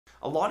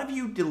a lot of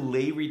you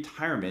delay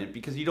retirement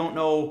because you don't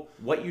know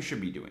what you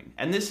should be doing.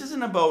 And this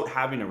isn't about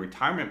having a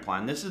retirement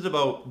plan. This is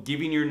about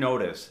giving your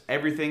notice,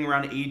 everything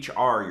around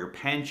HR, your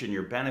pension,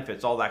 your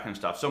benefits, all that kind of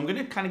stuff. So I'm going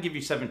to kind of give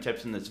you 7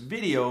 tips in this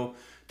video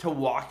to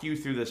walk you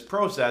through this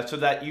process so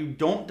that you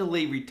don't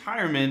delay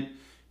retirement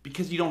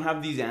because you don't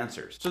have these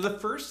answers. So the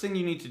first thing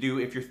you need to do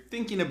if you're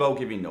thinking about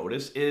giving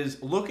notice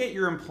is look at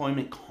your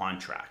employment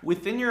contract.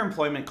 Within your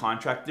employment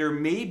contract, there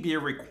may be a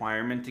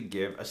requirement to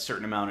give a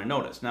certain amount of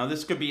notice. Now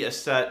this could be a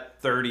set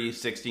 30,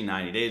 60,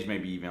 90 days,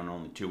 maybe even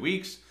only 2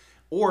 weeks,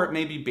 or it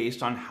may be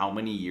based on how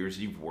many years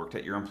you've worked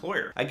at your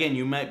employer. Again,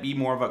 you might be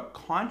more of a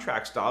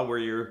contract style where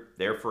you're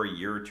there for a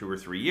year or 2 or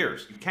 3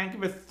 years. You can't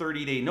give a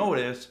 30-day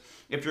notice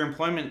if your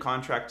employment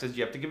contract says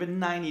you have to give a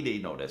 90-day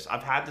notice.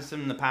 I've had this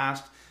in the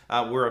past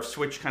where I've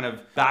switched kind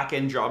of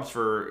back-end jobs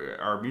for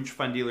our mutual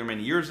fund dealer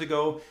many years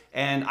ago,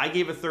 and I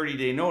gave a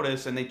 30-day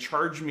notice and they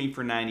charged me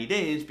for 90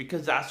 days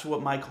because that's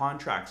what my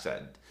contract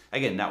said.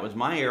 Again, that was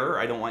my error.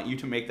 I don't want you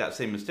to make that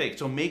same mistake.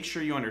 So make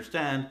sure you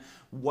understand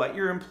what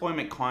your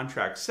employment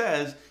contract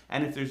says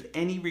and if there's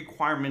any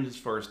requirement as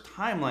far as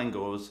timeline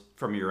goes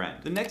from your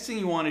end. The next thing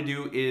you want to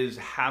do is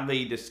have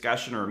a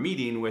discussion or a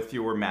meeting with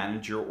your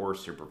manager or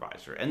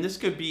supervisor. And this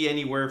could be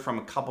anywhere from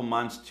a couple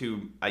months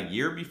to a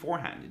year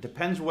beforehand. It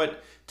depends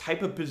what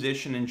type of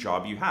position and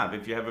job you have.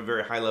 If you have a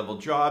very high level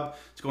job,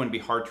 it's going to be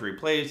hard to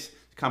replace.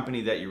 A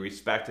company that you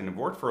respect and have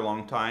worked for a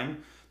long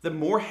time, the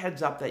more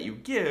heads up that you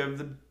give,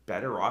 the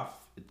better off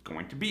it's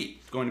going to be.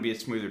 It's going to be a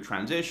smoother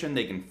transition.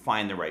 They can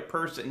find the right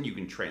person. You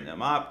can train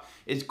them up.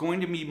 It's going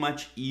to be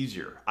much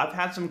easier. I've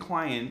had some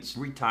clients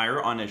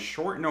retire on a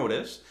short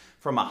notice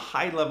from a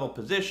high level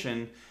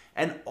position,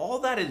 and all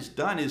that is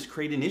done is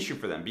create an issue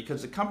for them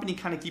because the company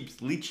kind of keeps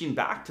leeching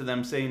back to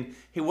them saying,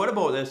 hey, what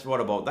about this?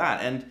 What about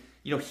that? And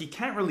you know, he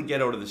can't really get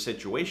out of the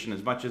situation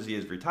as much as he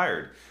is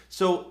retired.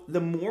 So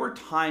the more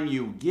time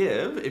you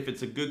give, if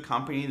it's a good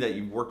company that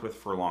you've worked with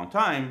for a long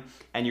time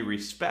and you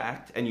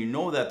respect and you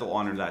know that they'll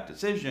honor that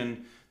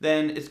decision,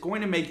 then it's going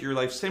to make your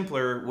life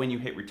simpler when you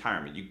hit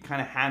retirement. You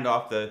kind of hand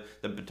off the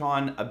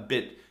baton a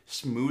bit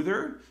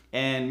smoother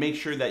and make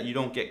sure that you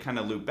don't get kind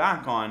of looped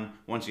back on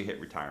once you hit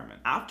retirement.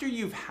 After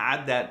you've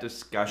had that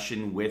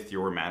discussion with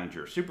your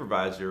manager or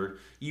supervisor,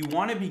 you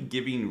want to be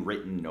giving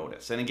written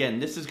notice. And again,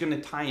 this is going to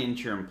tie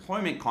into your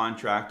employment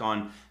contract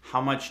on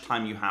how much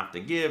time you have to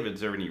give. Is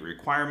there any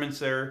requirements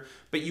there?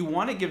 But you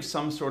want to give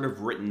some sort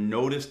of written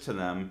notice to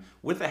them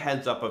with a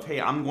heads up of, hey,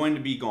 I'm going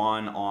to be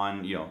gone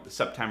on, you know,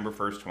 September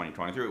 1st,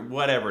 2023,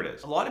 whatever it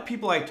is. A lot of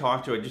people I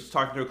talk to, I just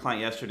talked to a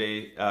client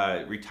yesterday,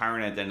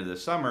 retiring at the end of the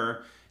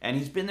summer, and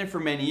he's been there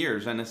for many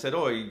years. And I said,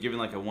 oh, are you giving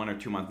like a 1 or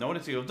 2 month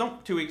notice? He goes, no,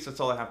 2 weeks, that's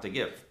all I have to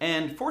give.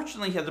 And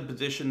fortunately, he has a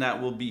position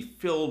that will be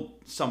filled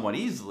somewhat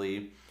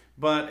easily.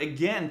 But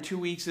again, 2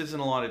 weeks isn't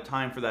a lot of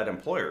time for that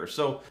employer.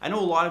 So I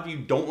know a lot of you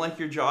don't like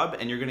your job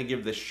and you're gonna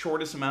give the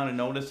shortest amount of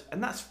notice,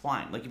 and that's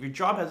fine. Like if your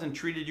job hasn't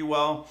treated you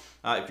well,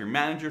 if your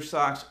manager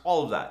sucks,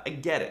 all of that, I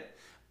get it.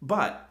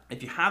 But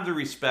if you have the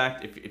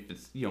respect, if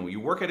it's, you know, you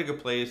work at a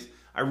good place,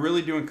 I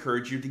really do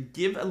encourage you to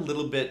give a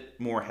little bit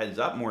more heads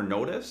up, more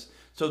notice,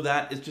 so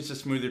that it's just a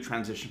smoother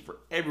transition for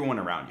everyone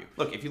around you.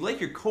 Look, if you like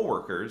your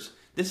coworkers,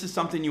 this is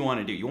something you want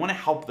to do. You want to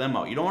help them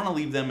out. You don't want to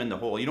leave them in the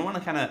hole. You don't want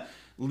to kind of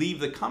leave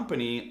the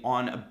company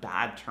on a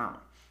bad term.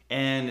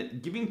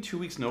 And giving 2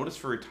 weeks notice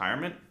for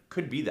retirement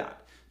could be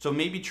that. So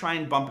maybe try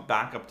and bump it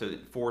back up to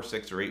 4,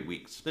 6, or 8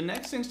 weeks. The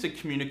next thing is to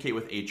communicate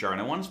with HR, and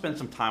I want to spend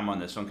some time on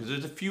this one because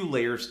there's a few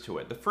layers to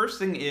it. The first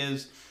thing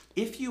is,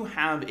 if you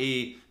have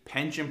a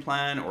pension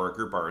plan or a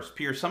group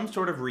RSP or some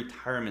sort of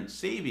retirement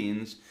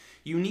savings,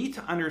 you need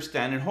to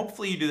understand, and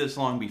hopefully you do this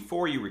long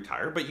before you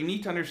retire, but you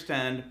need to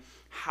understand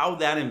how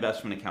that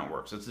investment account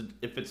works.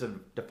 If it's a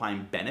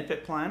defined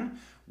benefit plan,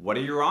 what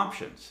are your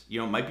options? You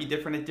know, it might be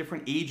different at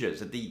different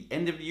ages, at the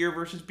end of the year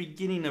versus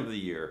beginning of the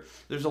year.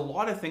 There's a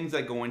lot of things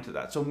that go into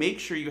that. So make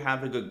sure you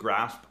have a good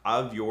grasp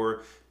of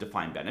your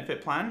defined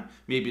benefit plan.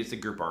 Maybe it's a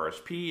group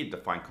RSP, a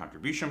defined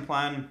contribution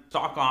plan,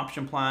 stock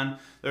option plan.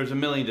 There's a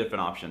million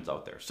different options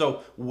out there.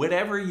 So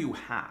whatever you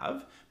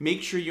have,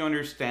 make sure you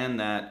understand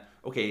that,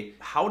 okay,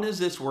 how does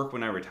this work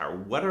when I retire?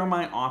 What are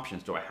my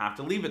options? Do I have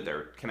to leave it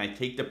there? Can I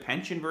take the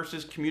pension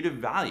versus cumulative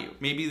value?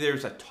 Maybe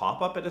there's a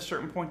top up at a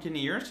certain point in the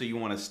year, so you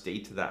want to stay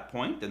to that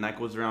point, and that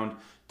goes around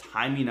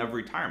timing of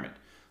retirement.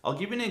 I'll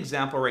give you an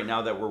example right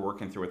now that we're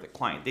working through with a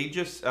client. They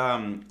just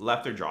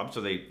left their job, so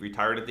they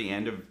retired at the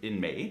end of in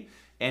May,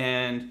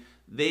 and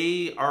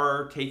they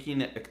are taking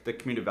the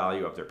cumulative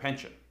value of their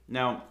pension.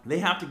 Now, they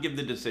have to give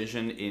the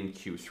decision in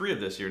Q3 of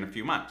this year in a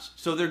few months.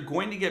 So they're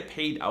going to get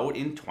paid out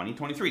in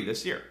 2023,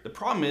 this year. The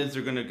problem is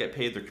they're going to get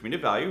paid their cumulative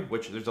value,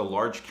 which there's a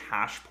large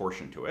cash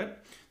portion to it.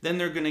 Then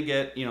they're going to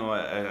get, you know,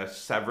 a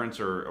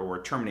severance or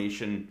a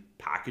termination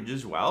package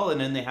as well.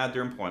 And then they had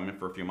their employment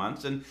for a few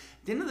months. And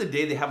at the end of the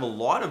day, they have a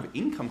lot of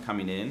income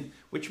coming in,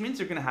 which means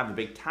they're going to have a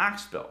big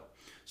tax bill.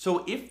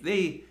 So if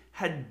they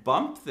had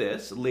bumped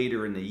this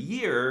later in the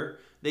year,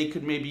 they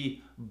could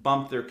maybe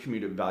bump their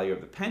cumulative value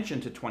of the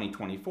pension to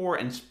 2024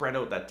 and spread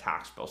out that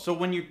tax bill. So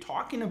when you're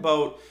talking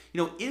about,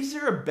 is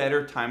there a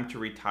better time to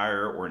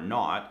retire or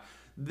not?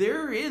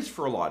 There is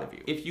for a lot of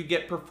you. If you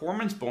get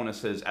performance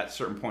bonuses at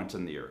certain points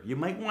in the year, you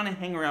might want to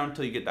hang around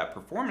until you get that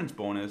performance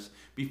bonus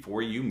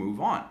before you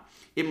move on.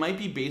 It might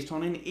be based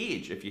on an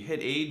age. If you hit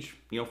age,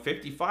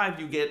 55,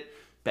 you get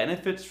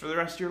benefits for the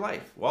rest of your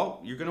life.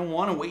 Well, you're going to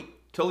want to wait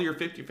till your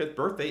 55th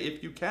birthday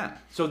if you can.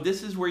 So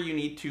this is where you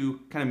need to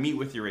kind of meet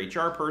with your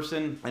HR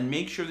person and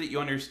make sure that you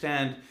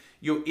understand,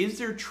 is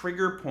there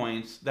trigger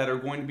points that are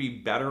going to be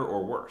better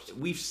or worse?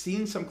 We've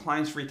seen some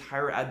clients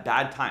retire at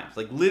bad times.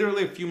 Like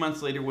literally a few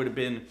months later would have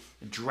been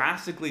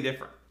drastically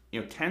different.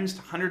 Tens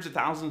to hundreds of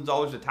thousands of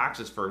dollars of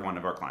taxes for one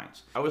of our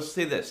clients. I would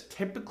say this,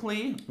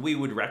 typically we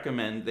would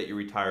recommend that you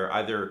retire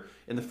either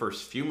in the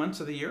first few months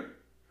of the year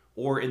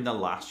or in the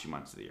last few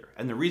months of the year.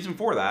 And the reason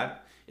for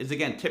that is,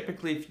 again,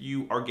 typically if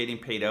you are getting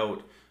paid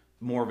out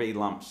more of a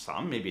lump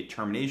sum, maybe a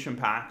termination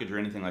package or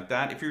anything like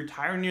that, if you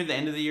retire near the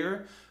end of the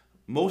year,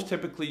 most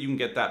typically you can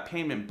get that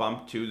payment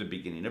bumped to the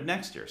beginning of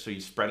next year. So you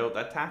spread out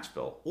that tax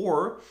bill.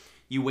 Or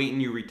you wait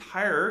and you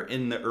retire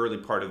in the early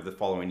part of the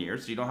following year,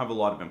 so you don't have a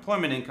lot of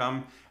employment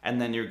income, and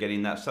then you're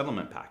getting that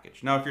settlement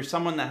package. Now, if you're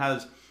someone that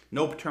has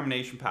no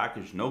termination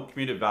package, no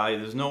cumulative value,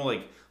 there's no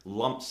like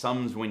lump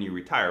sums when you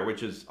retire,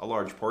 which is a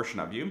large portion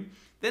of you,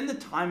 then the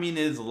timing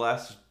is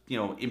less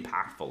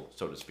impactful,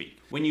 so to speak.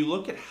 When you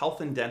look at health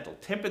and dental,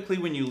 typically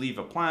when you leave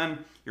a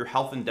plan, your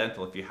health and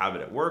dental, if you have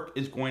it at work,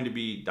 is going to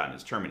be done,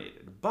 it's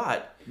terminated.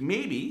 But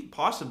maybe,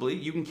 possibly,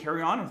 you can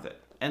carry on with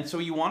it. And so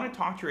you want to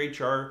talk to your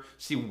HR,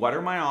 see what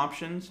are my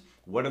options,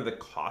 what are the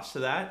costs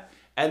of that,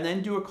 and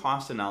then do a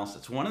cost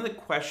analysis. One of the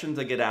questions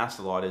I get asked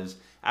a lot is,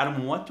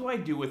 Adam, what do I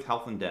do with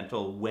health and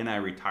dental when I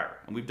retire?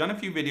 And we've done a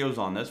few videos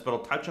on this, but I'll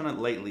touch on it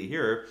lightly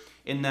here,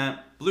 in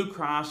that Blue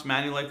Cross,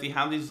 Manulife, they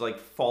have these like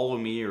follow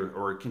me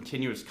or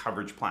continuous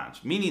coverage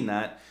plans, meaning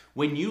that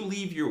when you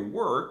leave your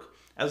work,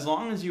 as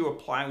long as you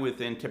apply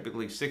within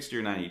typically 60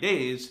 or 90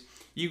 days,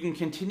 you can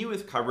continue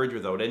with coverage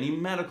without any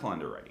medical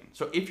underwriting.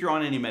 So if you're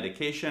on any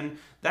medication,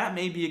 that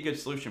may be a good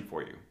solution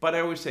for you. But I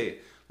always say,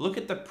 look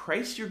at the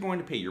price you're going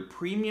to pay, your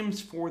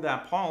premiums for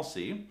that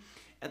policy,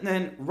 and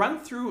then run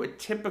through a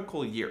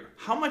typical year.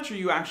 How much are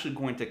you actually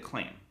going to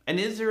claim? And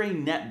is there a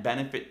net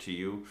benefit to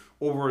you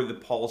over the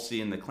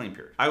policy and the claim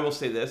period? I will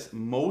say this,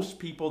 most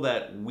people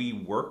that we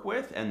work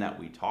with and that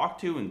we talk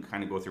to and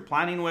kind of go through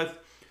planning with,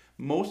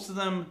 most of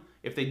them,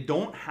 if they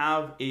don't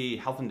have a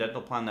health and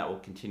dental plan that will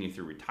continue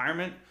through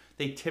retirement,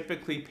 they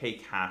typically pay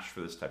cash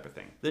for this type of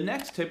thing. The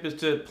next tip is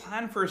to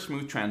plan for a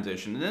smooth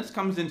transition. And this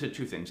comes into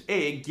two things.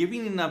 A,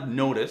 giving enough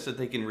notice that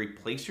they can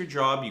replace your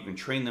job, you can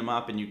train them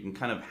up, and you can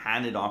kind of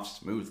hand it off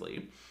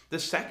smoothly. The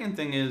second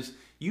thing is,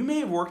 you may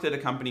have worked at a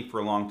company for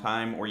a long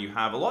time, or you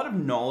have a lot of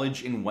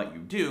knowledge in what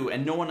you do,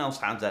 and no one else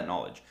has that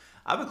knowledge.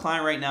 I have a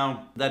client right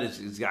now that is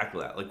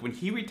exactly that. Like when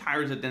he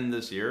retires at the end of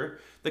this year,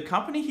 the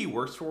company he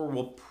works for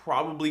will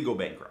probably go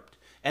bankrupt.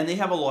 And they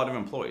have a lot of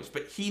employees,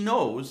 but he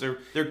knows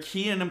they're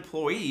key an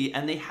employee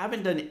and they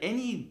haven't done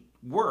any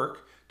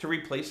work to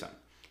replace him.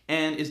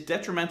 And it's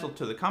detrimental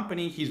to the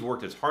company. He's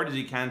worked as hard as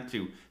he can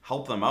to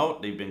help them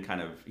out. They've been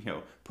kind of,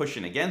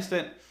 pushing against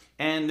it,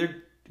 and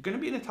they're going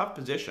to be in a tough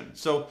position.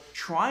 So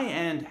try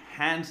and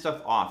hand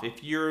stuff off.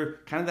 If you're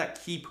kind of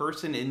that key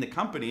person in the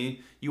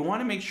company, you want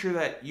to make sure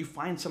that you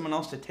find someone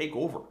else to take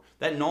over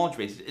that knowledge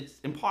base. It's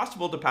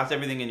impossible to pass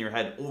everything in your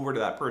head over to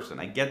that person.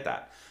 I get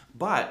that,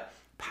 but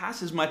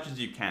pass as much as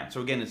you can. So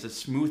again, it's a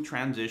smooth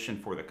transition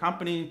for the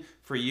company,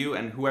 for you,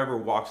 and whoever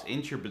walks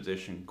into your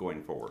position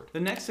going forward. The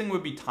next thing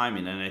would be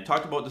timing. And I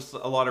talked about this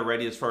a lot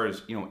already as far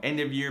as,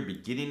 end of year,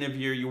 beginning of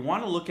year. You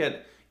want to look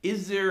at,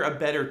 is there a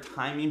better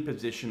timing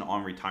position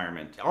on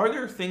retirement? Are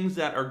there things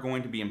that are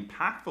going to be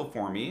impactful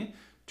for me?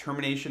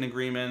 Termination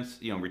agreements,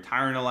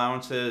 retirement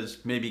allowances,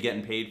 maybe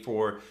getting paid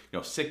for,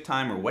 sick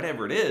time or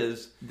whatever it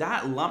is.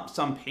 That lump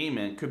sum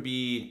payment could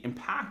be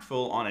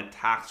impactful on it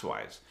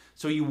tax-wise.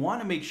 So you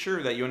want to make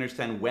sure that you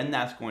understand when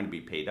that's going to be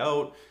paid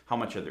out, how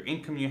much other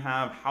income you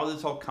have, how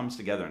this all comes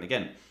together. And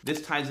again,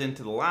 this ties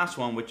into the last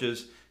one, which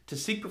is to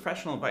seek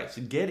professional advice,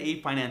 to get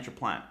a financial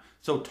plan.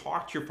 So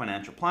talk to your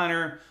financial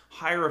planner,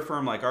 hire a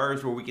firm like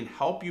ours where we can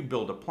help you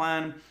build a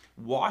plan,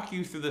 walk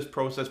you through this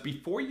process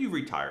before you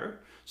retire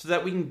so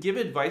that we can give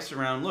advice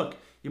around, look,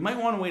 you might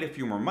want to wait a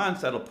few more months.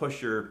 That'll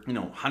push your,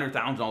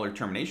 $100,000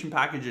 termination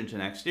package into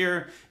next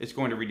year. It's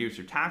going to reduce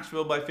your tax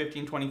bill by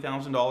 $15,000,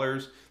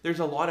 $20,000. There's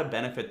a lot of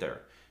benefit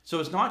there. So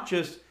it's not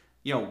just,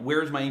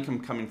 where's my income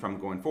coming from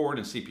going forward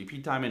and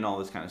CPP time and all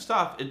this kind of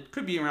stuff. It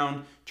could be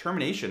around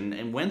termination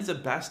and when's the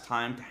best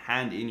time to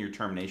hand in your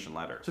termination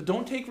letter. So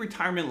don't take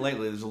retirement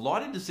lightly. There's a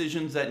lot of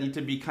decisions that need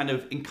to be kind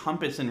of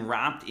encompassed and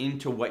wrapped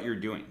into what you're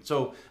doing.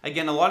 So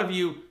again, a lot of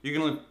you, you're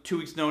gonna live 2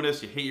 weeks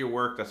notice, you hate your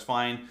work, that's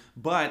fine.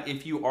 But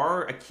if you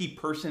are a key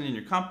person in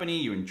your company,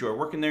 you enjoy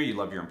working there, you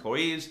love your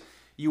employees,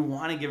 you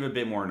wanna give a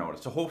bit more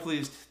notice. So hopefully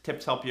these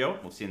tips help you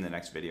out. We'll see you in the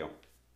next video.